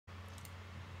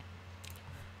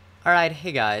Alright,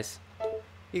 hey guys.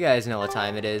 You guys know what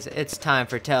time it is. It's time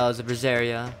for Tales of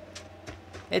Berseria.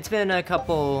 It's been a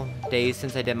couple days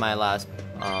since I did my last,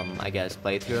 I guess,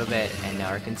 playthrough of it, and now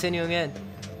we're continuing it.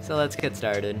 So let's get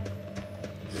started.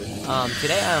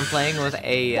 Today I'm playing with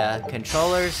a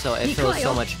controller, so it feels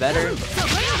so much better.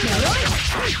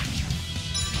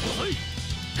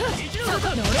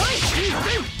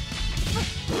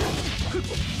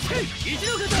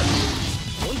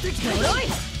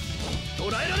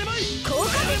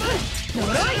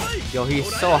 Yo,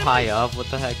 he's so high up, what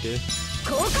the heck, dude?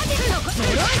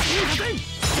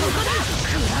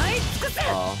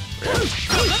 Oh,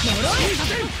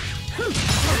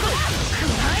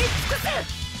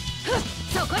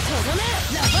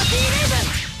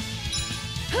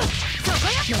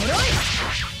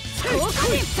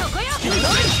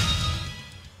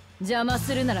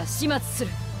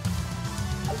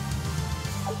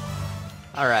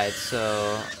 Alright,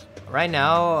 so right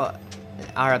now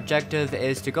our objective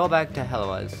is to go back to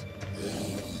Heloise.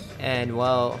 And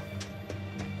well,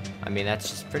 I mean that's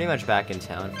just pretty much back in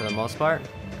town for the most part.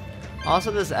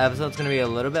 Also, this episode's gonna be a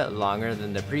little bit longer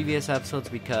than the previous episodes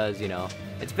because, you know,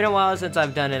 it's been a while since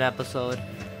I've done an episode.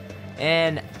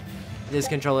 And this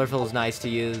controller feels nice to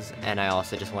use, and I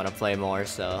also just want to play more,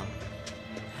 so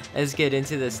let's get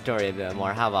into the story a bit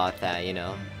more. How about that, you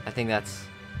know? I think that's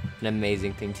an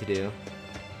amazing thing to do.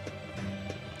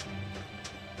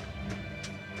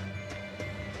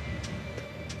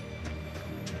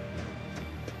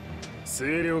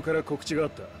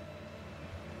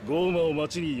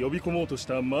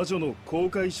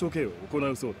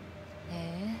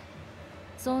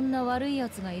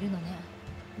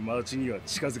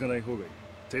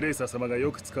 Teresa 様が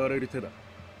よく使われる手だ。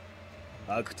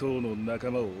悪党の仲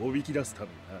間をおびき出すため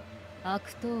にな。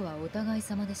悪党はお互い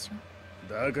様でし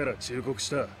ょ。だから忠告し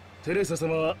た。テレサ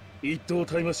様は一等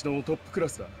タイマシのトップクラ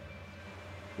スだ。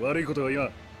悪いことは言わ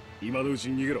ん。今のうち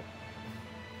に逃げろ。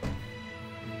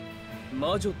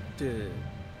魔女って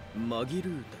マギル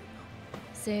ーだよ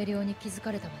な。清涼に気づ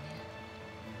かれたわね。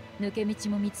抜け道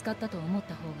も見つかったと思っ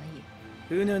た方がいい。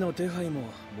船の手配も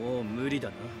もう無理だ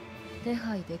な。手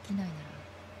配できないな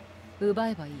ら奪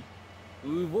えばいい。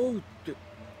奪うって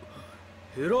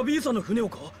ヘラビーサの船を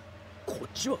か。こっ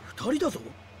ちは2人だぞ。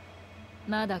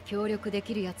まだ協力で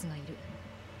きるやつがいる。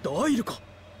ダイルか。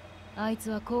あいつ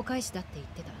は航海士だって言っ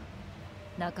てた。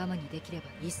仲間にできれば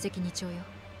一石二鳥よ。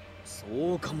そ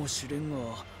うかもしれんが、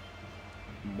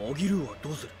マギルーは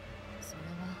どうする。それ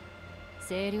は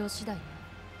清涼次第ね。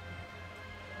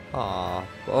Aw,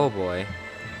 oh boy.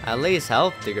 At least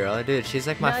help the girl, dude. She's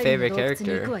like my favorite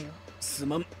character. す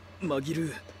まん、マギル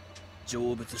ー。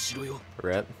成仏しろよ。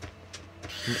Rip.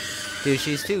 Dude,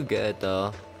 she's too good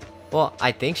though. Well,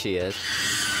 I think she is.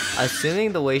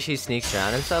 Assuming the way she sneaks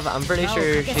around and stuff, I'm pretty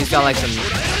sure she's got like some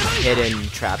hidden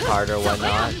trap card or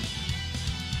whatnot.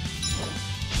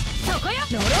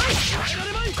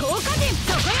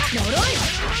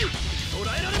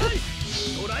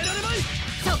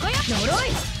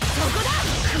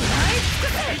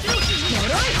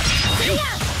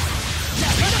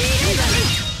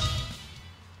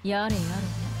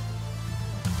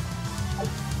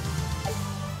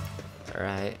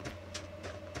 Alright.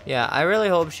 Yeah, I really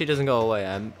hope she doesn't go away.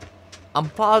 I'm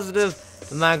positive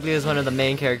Maglia is one of the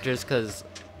main characters because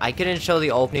I couldn't show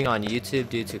the opening on YouTube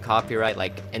due to copyright,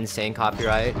 like insane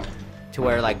copyright, to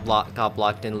where like got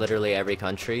blocked in literally every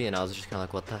country, and I was just kind of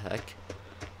like, what the heck?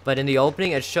 But in the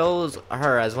opening, it shows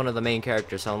her as one of the main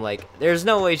characters, so I'm like, there's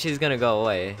no way she's gonna go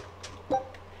away.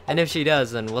 And if she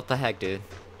does, then what the heck, dude?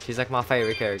 She's like my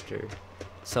favorite character,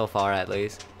 so far at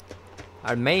least.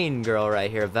 Our main girl right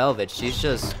here, Velvet, she's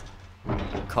just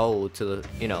cold to the,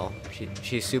 you know,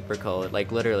 she's super cold.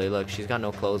 Like literally, look, she's got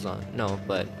no clothes on. No,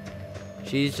 but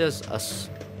she's just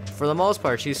for the most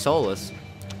part, she's soulless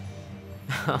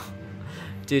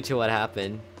due to what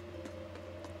happened.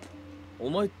 お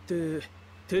前って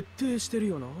徹底してる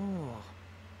よな。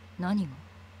何が？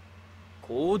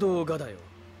行動がだよ。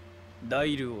ダ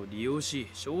イルを利用し、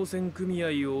商船組合を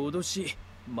脅し、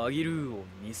マギルーを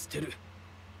見捨てる。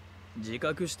自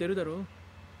覚してるだろ。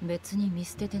別に見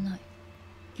捨ててない。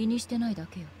気にしてないだ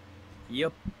けよ。や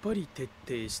っぱり徹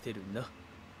底してるな。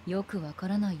よくわか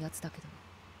らないやつだけど、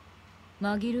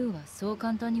マギルーはそう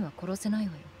簡単には殺せない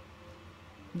わよ。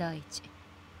第一、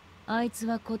あいつ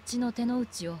はこっちの手の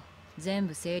内を全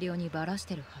部清涼にばらし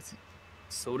てるはず。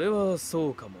それはそ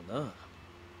うかもな。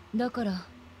だから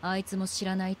あいつも知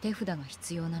らない手札が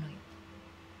必要なのよ。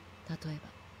例えば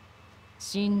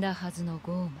死んだはずの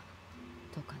ゴーマ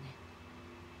とかね。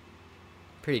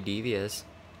Pretty devious.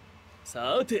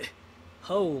 さて、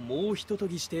歯をもうひと研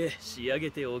ぎして仕上げ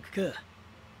ておくか。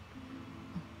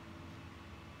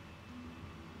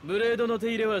ブレードの手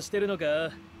入れはしてるのか？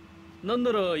なん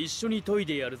なら一緒に研い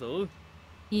でやるぞ。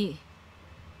いい。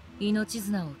命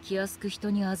綱を気安く人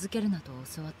に預けるなと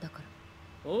教わったか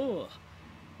ら。おお、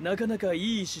なかなか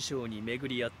いい師匠に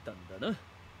巡り合ったんだな。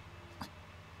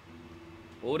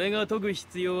俺が研ぐ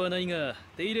必要はないが、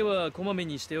手入れはこまめ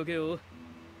にしておけよ。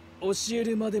教え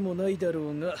るまでもないだろ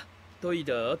うが、研い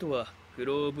だ後はク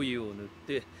ローブ油を塗っ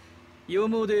て羊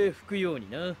毛で拭くように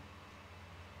な。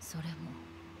それ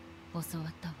も教わ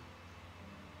ったわ。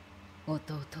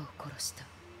弟を殺した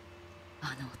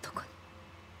あの男に。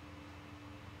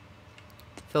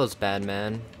Feels bad,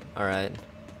 man. Alright.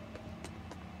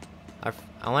 I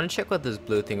want to check what this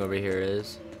blue thing over here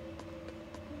is.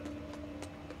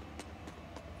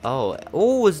 Oh,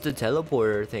 it's the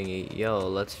teleporter thingy. Yo,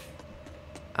 let's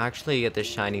actually get this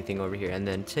shiny thing over here and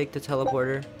then take the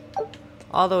teleporter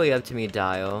all the way up to me,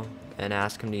 Dio, and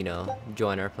ask him to, you know,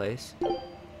 join our place.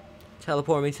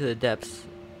 Teleport me to the depths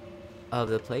of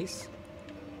the place.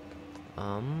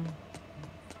 I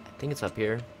think it's up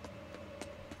here.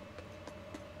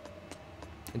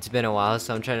 It's been a while,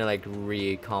 so I'm trying to like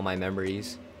recall my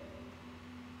memories.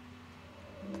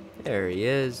 There he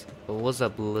is. What's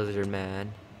up, lizard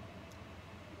man?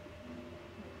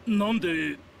 なん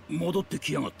で戻って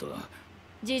きやがった？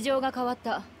事情が変わっ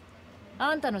た。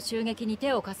あんたの襲撃に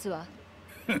手を貸すわ。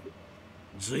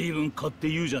ずいぶん買って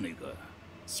言うじゃねえか。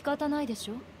仕方ないでし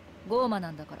ょ。ゴーマな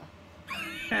んだか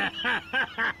ら。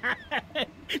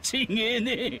ちげえ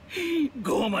ね。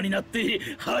ゴーマになって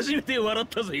初めて笑っ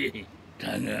たぜ。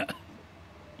だが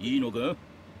いいのか？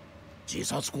自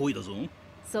殺行為だぞ。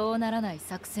そうならない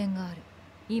作戦がある。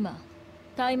今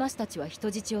タイマシたちは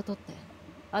人質を取って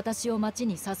私を町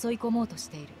に誘い込もうとし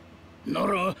ている。な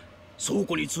ら倉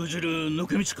庫に通じる抜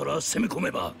け道から攻め込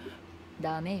めば。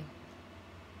ダメよ。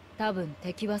多分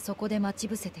敵はそこで待ち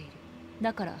伏せている。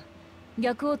だから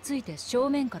逆をついて正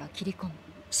面から切り込む。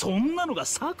そんなのが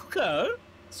策か？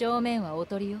正面はお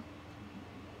とりよ。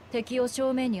敵を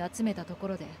正面に集めたとこ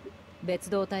ろで別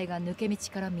動隊が抜け道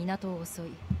から港を襲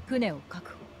い船を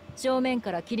確保。正面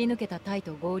から切り抜けた隊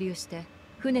と合流して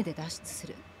船で脱出す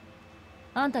る。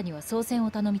あんたには操船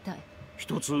を頼みたい。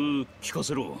一つ聞か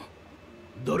せろ。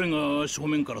誰が正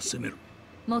面から攻める？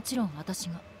もちろん私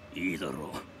が。いいだろ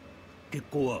う。決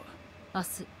行は明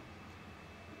日。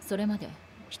それまで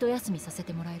一休みさせ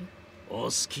てもらえる？お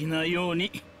好きなよう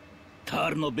に。タ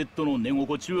ールのベッドの寝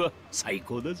心地は最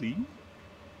高だぜ。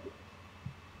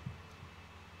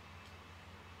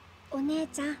お姉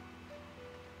ちゃん、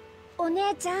お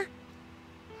姉ちゃん。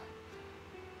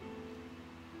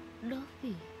ラフィ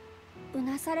ー。う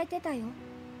なされてたよ。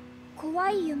怖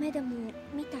い夢でも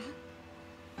見た？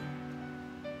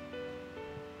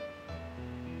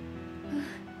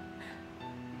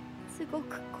すご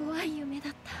く怖い夢だ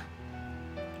った。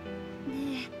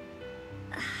ね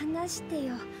え、話して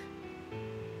よ。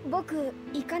僕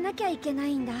行かなきゃいけな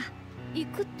いんだ。行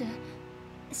くって？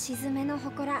しずめの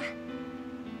祠。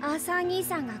アーサー兄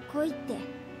さんが来いって。言っ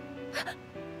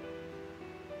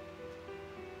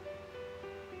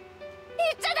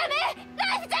ちゃダメ！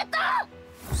ライフジェット！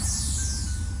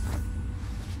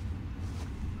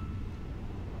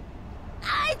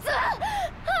あいつは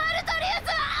アルトリウス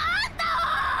はあん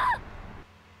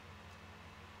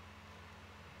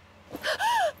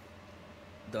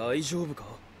たを！大丈夫か？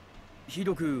ひ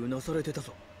どくうなされてた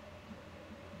ぞ。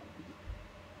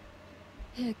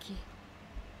平気。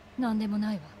何でも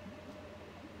ないわ。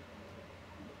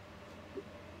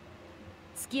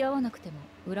付き合わなくても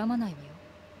恨まないわよ。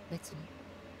別に。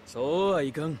そうは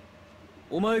いかん。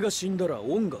お前が死んだら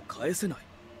恩が返せない。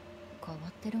変わ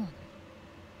ってるわね。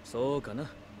そうかな。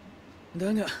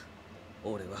だが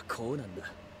俺はこうなんだ。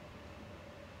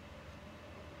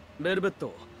ベルベッ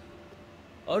ト、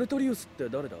アルトリウスって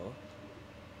誰だ？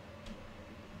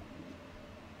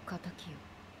敵よ。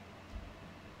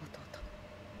弟。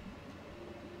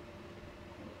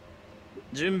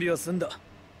準備は済んだ。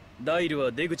ダイル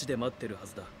は出口で待ってるは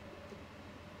ずだ。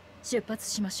出発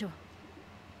しましょう。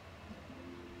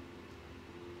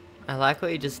I like how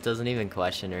he just doesn't even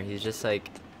question her. He's just like,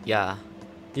 yeah,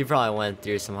 you probably went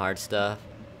through some hard stuff.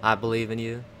 I believe in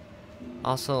you.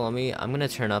 Also, I'm gonna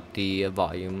turn up the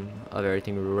volume of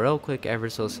everything real quick, ever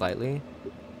so slightly.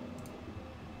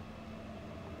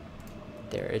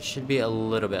 There, it should be a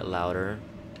little bit louder.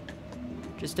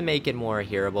 Just to make it more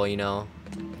hearable, you know.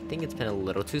 I think it's been a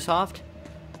little too soft.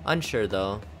 Unsure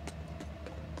though.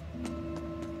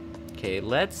 Okay,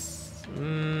 let's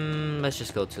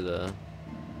just go to the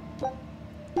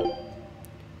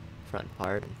front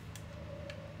part.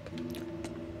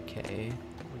 Okay,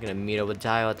 we're gonna meet up with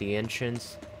Dio at the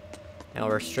entrance. Now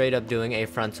we're straight up doing a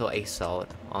frontal assault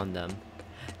on them.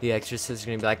 the exorcists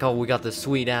are gonna be like, oh, we got the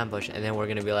sweet ambush, and then we're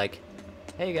gonna be like,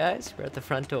 hey guys, we're at the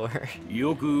front door.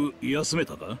 よく休め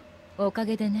たか？おか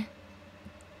げでね。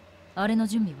あれの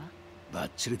準備は？バ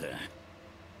ッチリだ。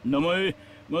名前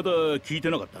まだ聞いて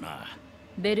なかったな。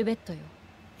ベルベットよ。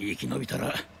生き延びた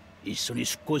ら一緒に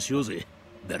出航しようぜ、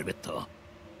ベルベット。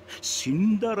死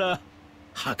んだら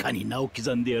墓に名を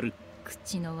刻んでやる。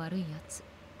口の悪いやつ。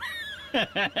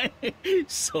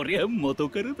そりゃ元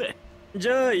からだ。じ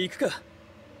ゃあ行くか。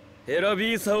ヘラ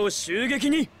ビーサを襲撃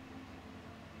に。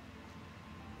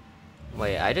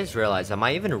Wait, I just realized, am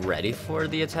I even ready for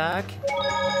the attack?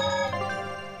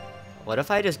 What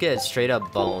if I just get straight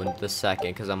up boned the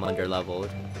second because I'm underleveled?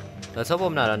 Let's hope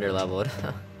I'm not underleveled.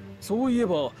 そういえ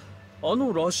ば、あ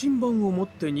の羅針盤を持っ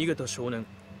て逃げた少年、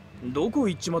どこ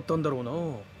行っちまったんだろうな。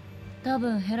多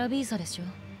分ヘラビーサでしょ。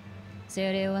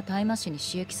精霊は大麻師に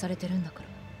刺激されてるんだから。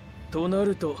とな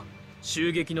ると、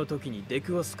襲撃の時に出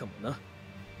くわすかもな。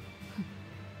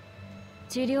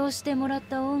治療してもらっ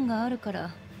た恩があるか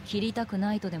ら切りたく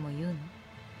ないとでも言う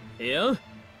の？いや、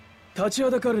立ちは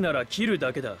だかるなら切る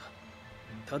だけだ。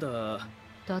ただ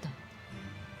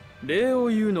礼を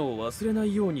言うのを忘れな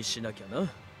いようにしなきゃな。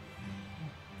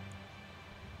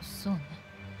そうね。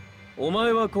お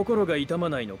前は心が痛ま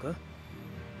ないのか？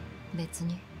別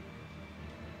に。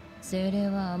精霊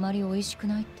はあまり美味しく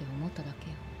ないって思っただけ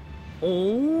よ。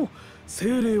おお、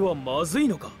精霊はまずい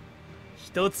のか。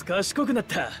一つ賢くなっ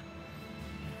た。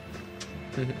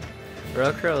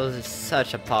Rokuro is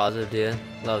such a positive dude.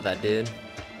 Love that dude.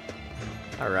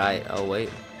 Alright, oh wait.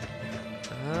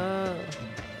 Let's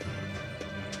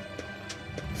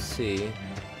see.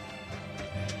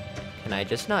 Can I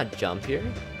just not jump here?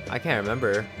 I can't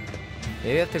remember.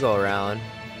 Maybe I have to go around.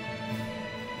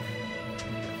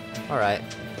 Alright.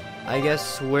 I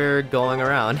guess we're going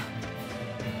around.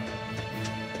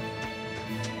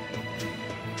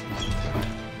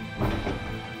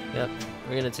 Yep.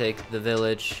 We're gonna take the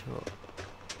village,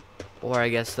 or I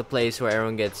guess the place where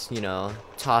everyone gets, you know,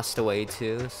 tossed away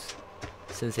to,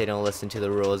 since they don't listen to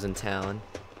the rules in town.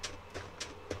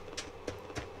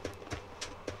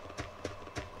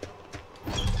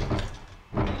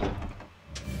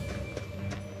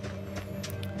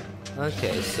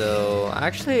 Okay, so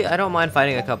actually I don't mind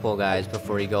fighting a couple of guys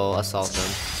before you go assault them.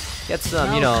 Get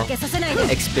some, you know,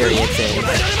 experiencing.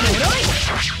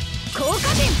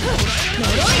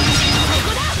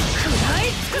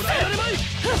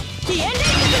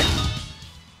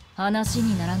 話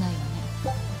にならないわね。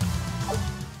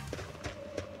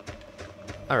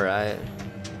Alright.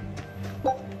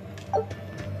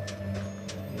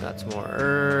 Got some more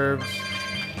herbs.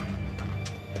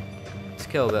 Let's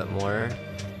kill a bit more.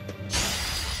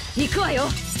 行くわよ。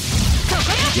そこ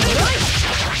や。そこ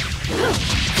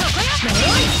や。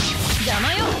邪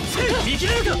魔よ。見切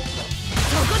れるか。そ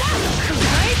こだ。食ら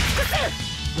い尽く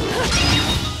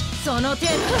す。その程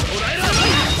度。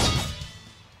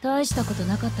大したこと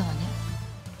なかったわね。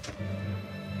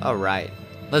Alright.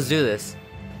 Let's do this.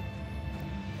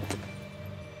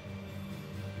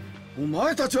 お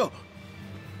前たちは。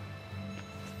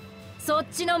そっ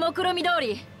ちの目論見通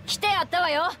り来てやったわ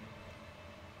よ。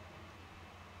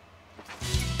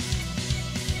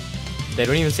They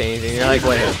don't even say anything. They're like,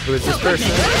 wait, who is this person?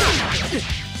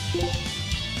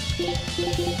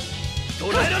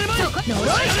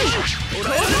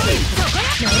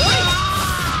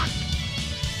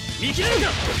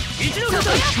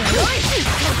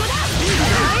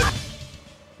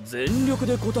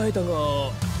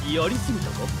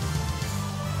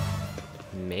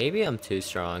 Maybe I'm too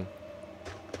strong.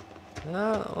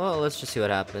 Well, let's just see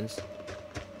what happens.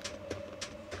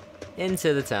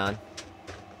 Into the town.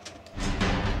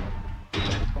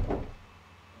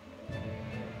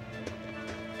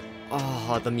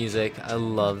 Oh, the music. I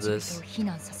love this.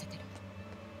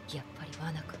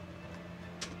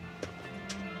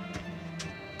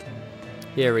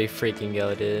 Here we freaking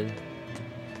go, dude.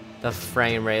 The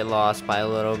frame rate lost by a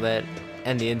little bit.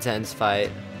 And the intense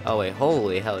fight. Oh wait,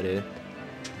 holy hell, dude.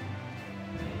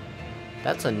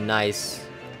 That's a nice...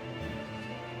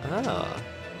 Oh.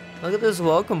 Look at this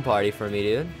welcome party for me,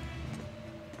 dude.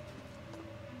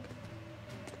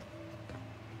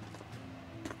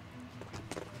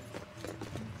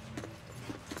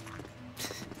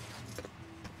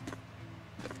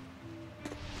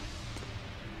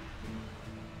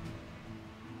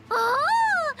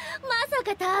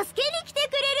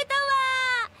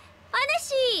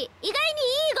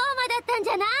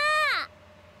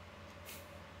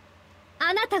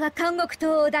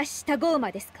 出したゴー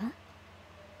マですか？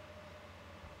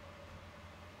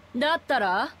だった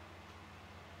ら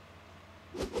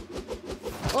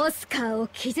オスカーを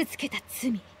傷つけた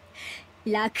罪、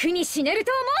楽に死ねる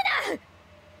と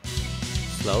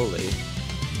思うな。 Slowly.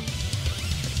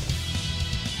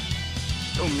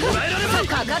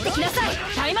 かかってきなさい、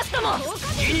タイマストも。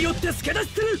火によって助け出し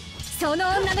する。その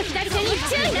女の左手に注意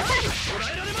なさい。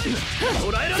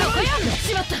捕らえられそこよ。まい。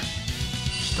しまった。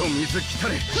人水来た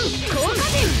れ。効果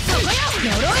陣。そこよ。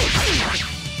呪い。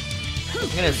 I'm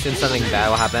gonna assume something bad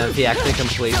will happen if he actually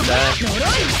completes that. 呪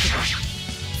い。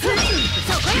そこ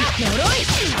よ。呪い。そ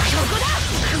こだ。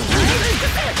そ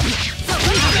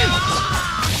こよ。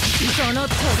その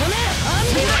とどめ。アン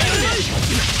ビバレンス。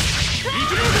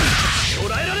捕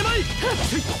らえられまい。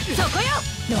そこよ。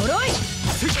呪い。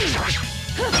そこよ。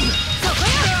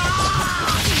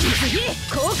次、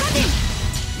効果陣。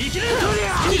見切れる。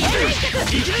見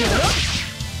切れる。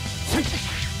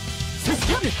そこ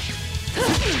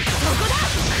だ。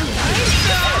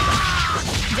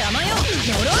邪魔よ。呪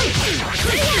い。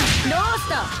どうし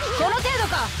た。この程度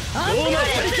か。アンどうもビバレ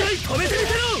ンス。二人くらい止めてみ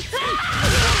せろ。好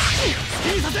き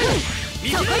にさせる。見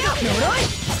そこよ。切れるか。呪い。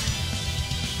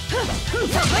そこ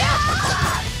よ。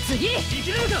次、見切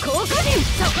れるか。効果陣。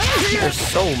そこよ。 There's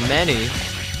so many.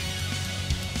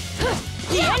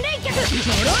 二連連脚。呪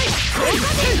い。効果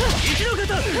陣。生きの方。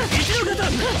好き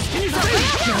にさせる。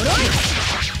呪い。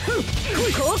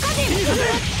効果陣。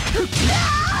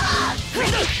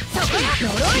そこよ。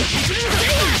呪い。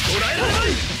捕らえられまい。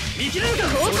見切れるか。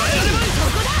捕らえられまい。そ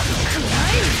こだ。食ら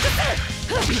い尽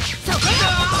くす。そこよ。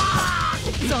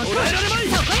捕らえられまい。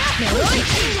そこよ。呪い。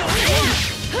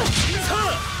さあ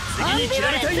次に切ら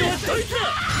れたいのはどいつだ。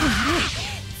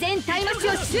全体マッチ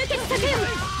を集結させよ。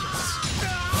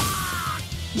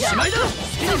しまいだ。好き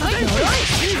にさせん。好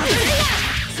き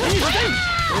にさせん。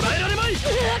捕らえられまい。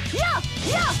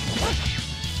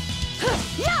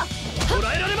捕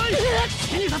らえられまい。好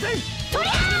きにさせん。とり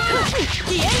ゃー。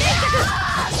離縁連脚。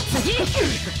次。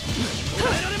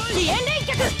離縁連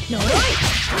脚。呪い。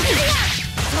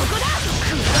そこだ。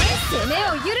攻め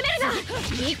を緩めるな。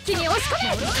一気に押し込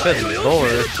め。 Good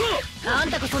lord. あん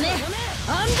たこそね。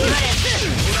アンビバレンス。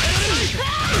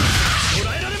捕ら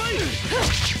えられまい。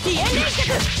離縁連脚。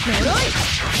呪い。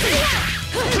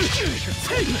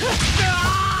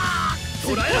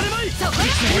捕らえられまい。そこよ。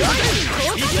呪い。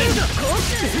効果陣。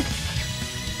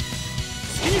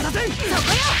好きにさせん。そこ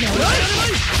よ。呪い。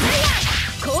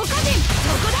効果陣。そ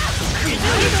こだ。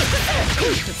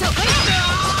そこよ。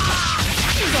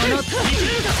そのとど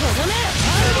め。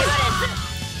アンビバレンス。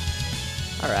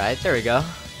 Alright, there we go.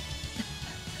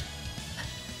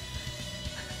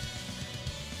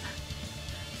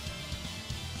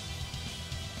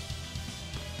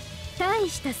 大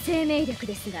した生命力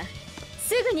ですが、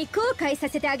すぐに後悔さ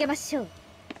せてあげましょう。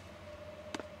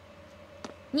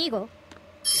2号。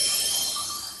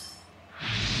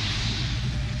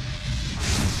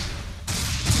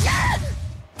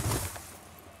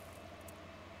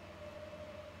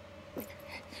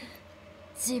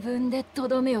自分でと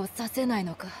どめを刺せない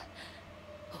のか、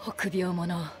臆病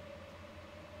者。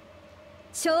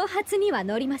挑発には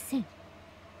乗りません。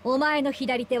お前の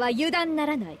左手は油断な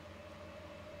らない。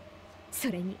そ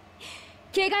れに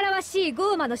汚らわしい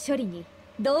ゴーマの処理に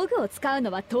道具を使う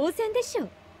のは当然でしょう。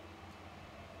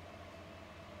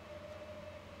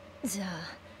じゃ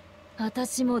あ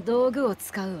私も道具を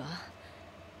使うわ。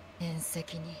縁石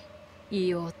に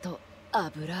硫黄と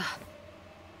油。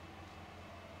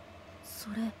そ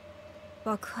れ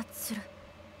爆発する。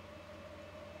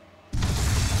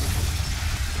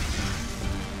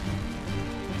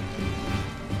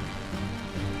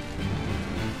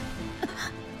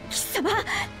貴様、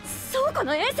倉庫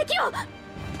の縁石を。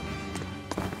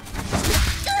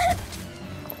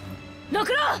ロ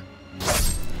クロ。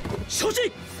承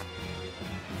知。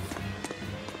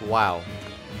 Wow.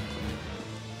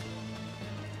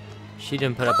 She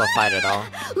didn't put up a fight at all.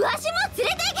 わしも連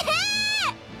れて行け。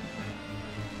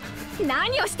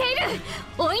何をしている。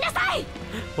追いなさい。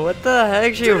 What the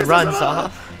heck? She runs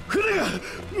off. 船が、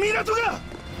港が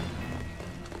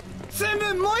全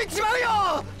部燃えちまう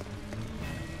よ。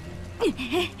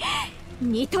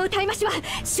二頭タイマシは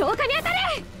消火に当た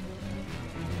れ。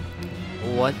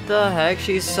 What the heck?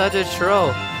 She's such a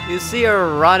troll. You see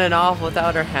her running off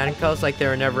without her handcuffs like they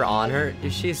were never on her?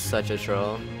 Dude, she's such a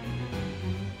troll.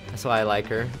 That's why I like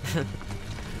her.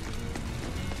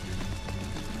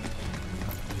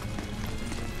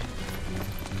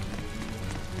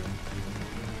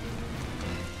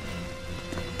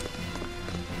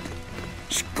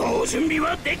 出航準備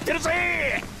はできてる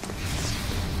ぜ。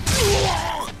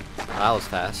 That was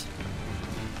fast.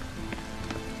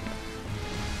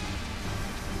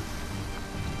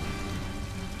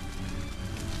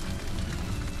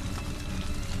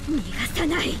 逃がさ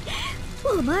ない。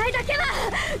お前だけは。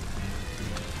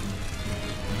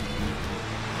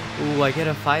Ooh, I get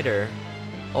a fighter.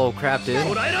 Oh crap, dude.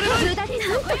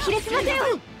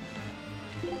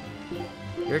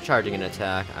 You're charging an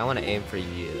attack. I want to aim for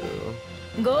you.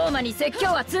 ゴーマに説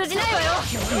教は通じないわよ。な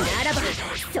らば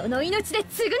その命で償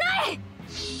え。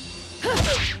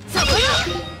そこよ。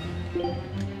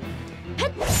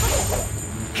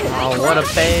 Oh, what a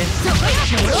pain.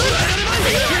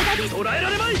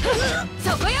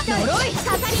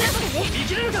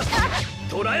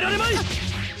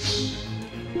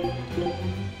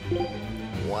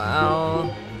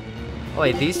 Wow. Oh,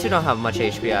 wait, these two don't have much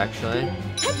HP actually.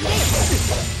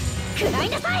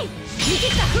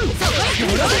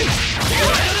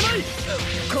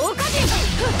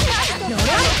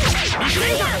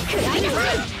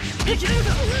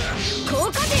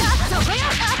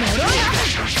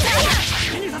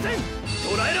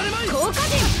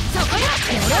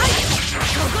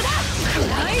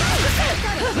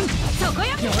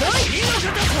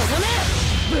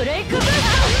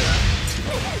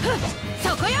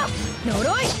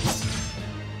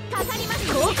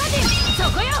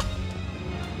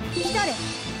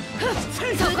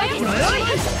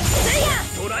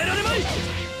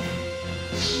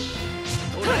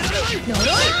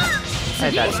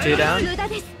 Alright, that's two down. Ooh,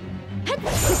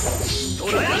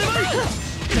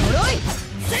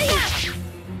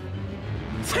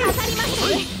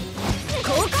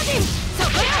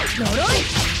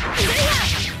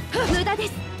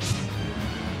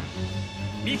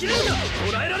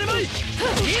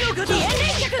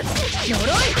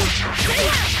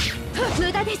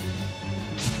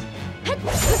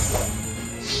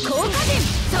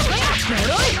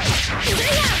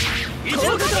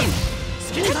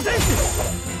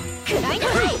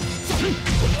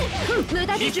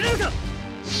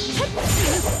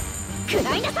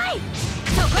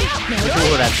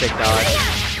 that's sick dodge.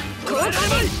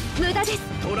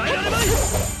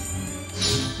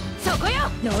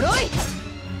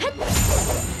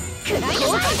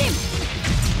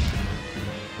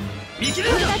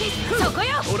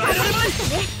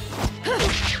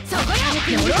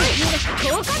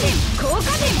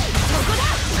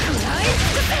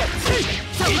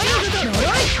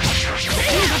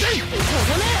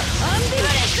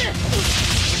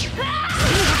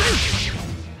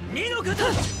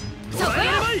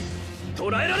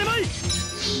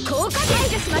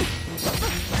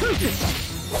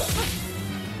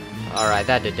 Alright,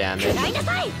 that did damage.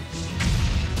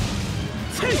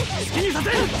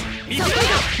 Whoa.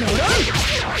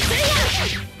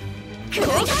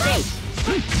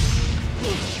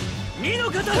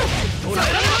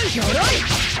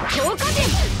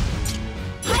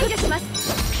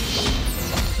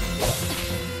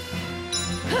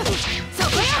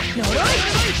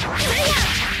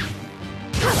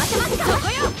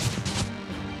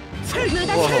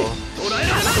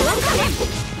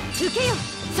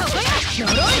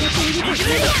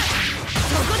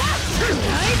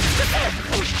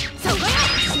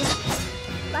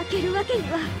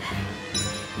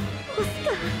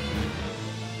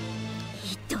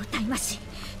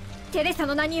 Teresa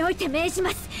の名において命じ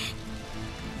ます。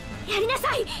やりな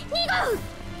さい、2号。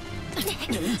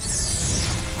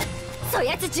そ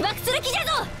やつ自爆する気じゃ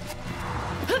ぞ。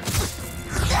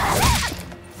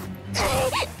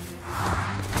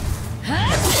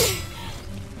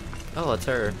Oh, it's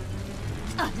her.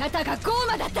 あなたがゴー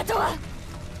マだったとは。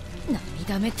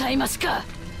涙目たいましか。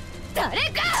誰か。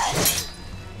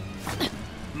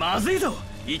まずいぞ。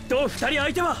一等二人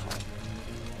相手は。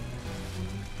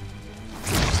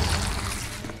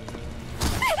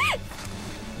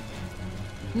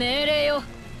命令よ。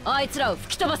あいつらを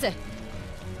吹き飛ばせ。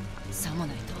さも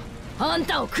ないとあん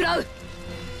たを食らう。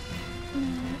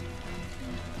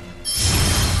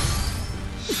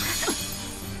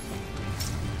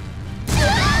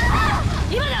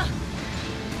今だ。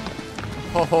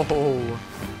Ho ho ho.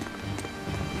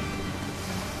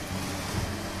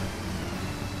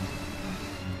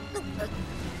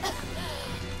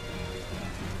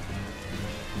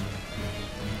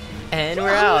 And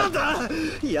we're out.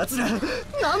 奴ら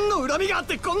何の恨みがあっ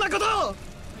てこんなことを。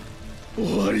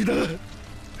終わりだ。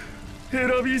ヘ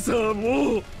ラビーサー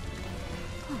もう。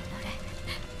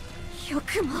よ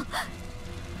くも。なん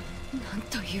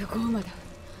というゴーマだ。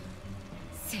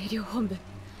清涼本部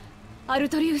アル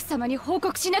トリウス様に報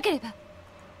告しなければ。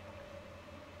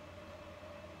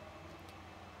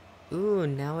 Ooh,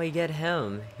 now we get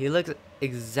him. He looks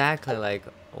exactly like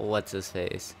what's his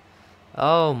face.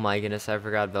 Oh my goodness, I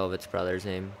forgot Velvet's brother's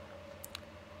name.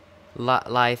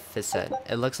 Lificet.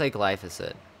 It looks like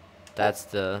Lificet. That's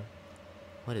the...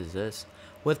 What is this?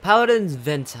 With Paladin's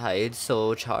Ventide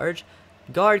Soul Charge,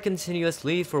 Guard continuous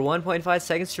lead for 1.5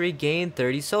 seconds to regain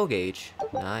 30 soul gauge.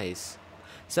 Nice.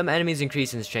 Some enemies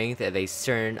increase in strength if a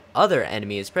certain other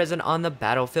enemy is present on the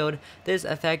battlefield. This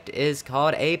effect is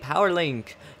called a power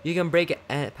link. You can break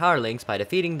power links by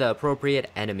defeating the appropriate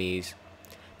enemies.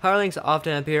 Power links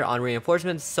often appear on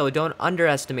reinforcements, so don't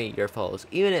underestimate your foes,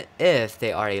 even if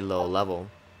they are a low level.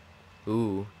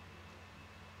 Ooh.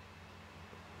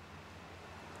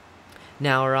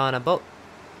 Now we're on a boat.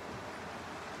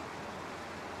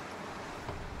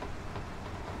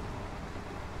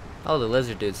 Oh, the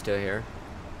lizard dude's still here.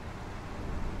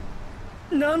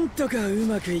 なんとかう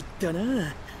まくいった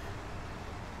な。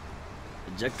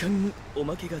若干お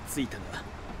まけがついたが。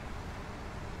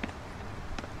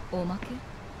おまけ？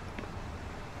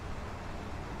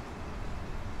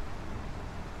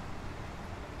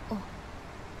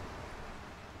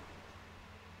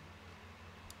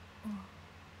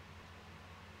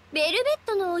ベルベッ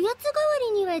トのおやつ代わ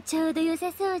りにはちょうど良さ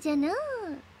そうじゃな。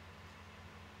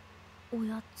お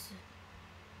やつ。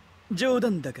冗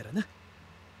談だからな。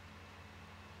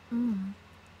うん。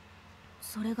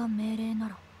それが命令な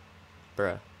ら。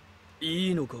Bruh.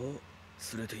 いいのか？連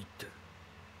れて行って。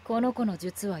この子の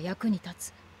術は役に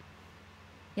立つ。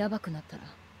やばくなったら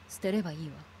捨てればいい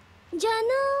わ。じゃあ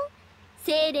の、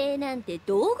精霊なんて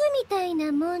道具みたい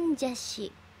なもんじゃ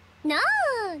し。な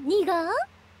あ、ニガー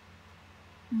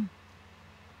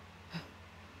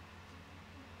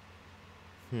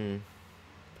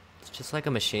？It's just like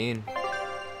a machine.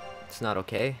 It's not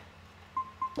okay.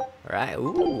 Alright,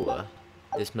 ooh.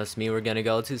 This must mean we're gonna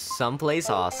go to someplace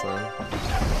awesome.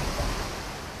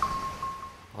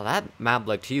 Well, that map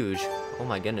looked huge. Oh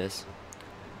my goodness.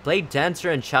 Blade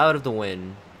Dancer and Child of the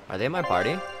Wind. Are they my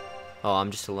party? Oh,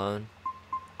 I'm just alone.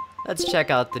 Let's check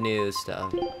out the new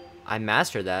stuff. I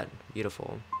mastered that.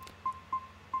 Beautiful.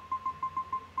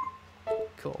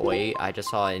 Cool. Wait, I just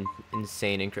saw an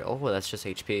insane increase. Oh, that's just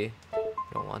HP.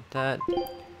 Don't want that.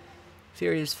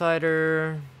 Furious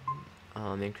Fighter.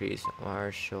 Increase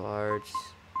martial arts.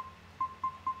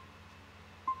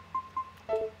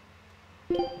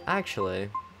 Actually,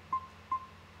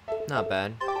 not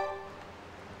bad.